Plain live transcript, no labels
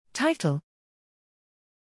Title: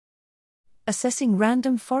 Assessing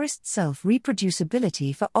Random Forest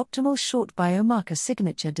Self-Reproducibility for Optimal Short Biomarker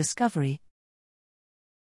Signature Discovery.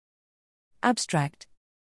 Abstract: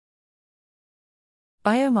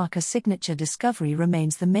 Biomarker signature discovery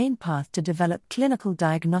remains the main path to develop clinical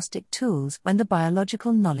diagnostic tools when the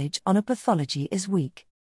biological knowledge on a pathology is weak.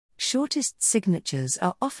 Shortest signatures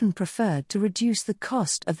are often preferred to reduce the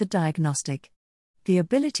cost of the diagnostic. The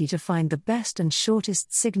ability to find the best and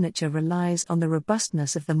shortest signature relies on the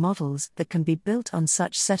robustness of the models that can be built on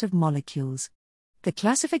such set of molecules. The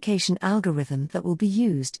classification algorithm that will be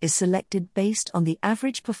used is selected based on the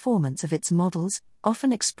average performance of its models,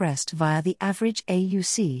 often expressed via the average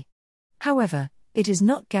AUC. However, it is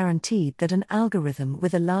not guaranteed that an algorithm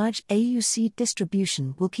with a large AUC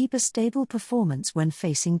distribution will keep a stable performance when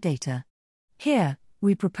facing data. Here,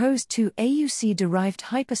 we propose two AUC-derived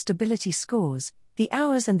hyperstability scores, the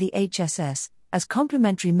hours and the HSS, as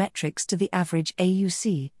complementary metrics to the average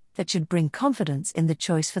AUC, that should bring confidence in the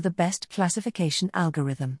choice for the best classification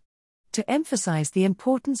algorithm. To emphasize the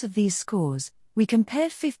importance of these scores, we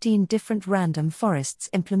compared 15 different random forests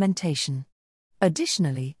implementation.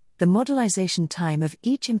 Additionally, the modelization time of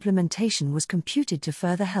each implementation was computed to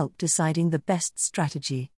further help deciding the best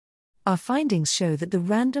strategy. Our findings show that the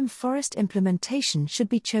random forest implementation should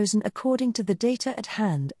be chosen according to the data at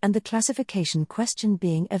hand and the classification question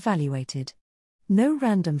being evaluated. No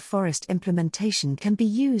random forest implementation can be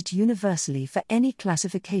used universally for any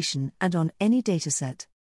classification and on any dataset.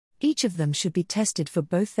 Each of them should be tested for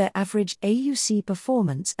both their average AUC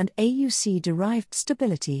performance and AUC-derived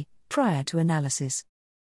stability prior to analysis.